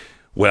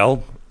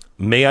 Well,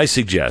 may I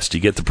suggest you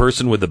get the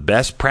person with the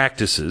best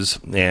practices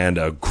and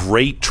a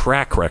great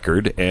track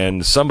record,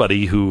 and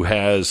somebody who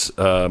has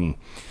the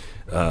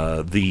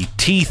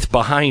teeth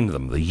behind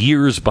them, the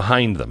years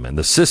behind them, and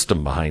the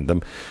system behind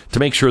them to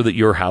make sure that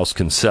your house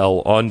can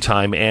sell on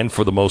time and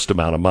for the most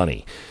amount of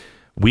money.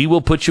 We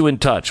will put you in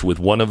touch with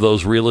one of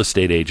those real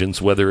estate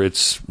agents, whether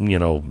it's, in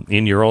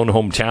your own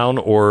hometown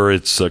or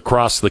it's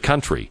across the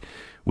country.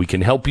 We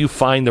can help you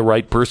find the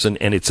right person,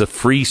 and it's a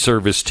free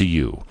service to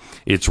you.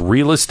 It's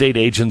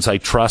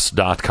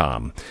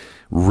realestateagentsitrust.com.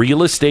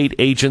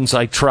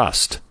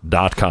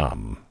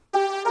 realestateagentsitrust.com.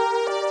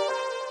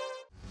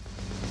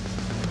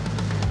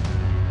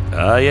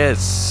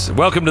 Yes.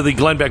 Welcome to the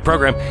Glenn Beck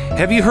program.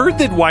 Have you heard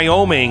that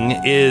Wyoming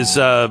is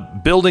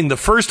building the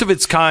first of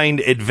its kind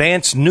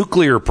advanced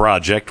nuclear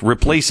project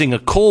replacing a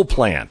coal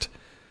plant?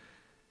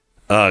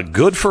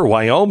 Good for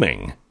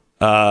Wyoming.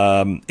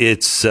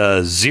 It's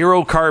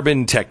zero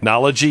carbon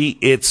technology.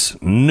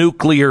 It's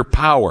nuclear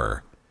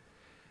power.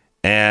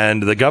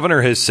 And the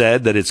governor has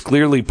said that it's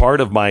clearly part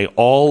of my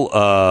all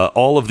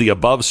of the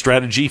above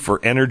strategy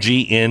for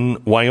energy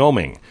in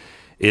Wyoming.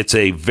 It's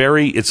a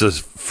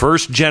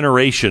first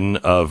generation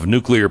of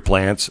nuclear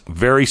plants,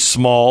 very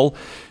small.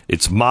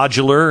 It's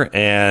modular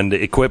and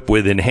equipped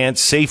with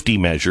enhanced safety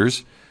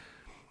measures.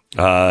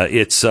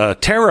 It's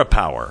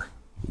TerraPower,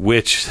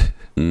 which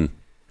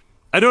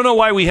I don't know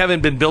why we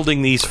haven't been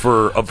building these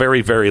for a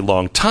very, very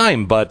long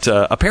time, but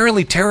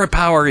apparently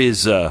TerraPower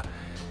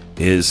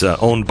is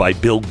owned by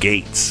Bill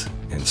Gates.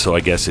 And so I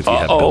guess if you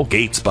have Bill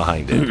Gates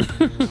behind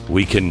it,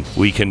 we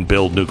can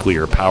build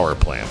nuclear power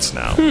plants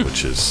now,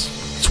 which is...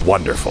 It's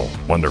wonderful,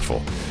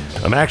 wonderful.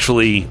 I'm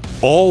actually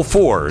all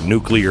for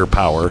nuclear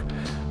power.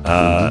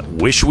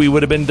 Wish we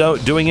would have been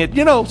doing it,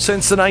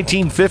 since the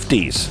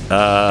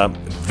 1950s.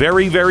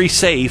 Very, very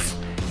safe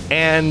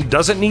and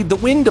doesn't need the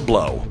wind to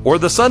blow or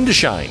the sun to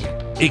shine.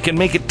 It can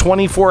make it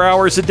 24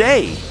 hours a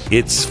day.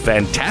 It's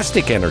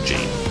fantastic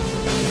energy.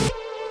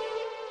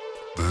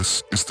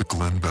 This is the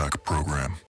Glenn Beck program.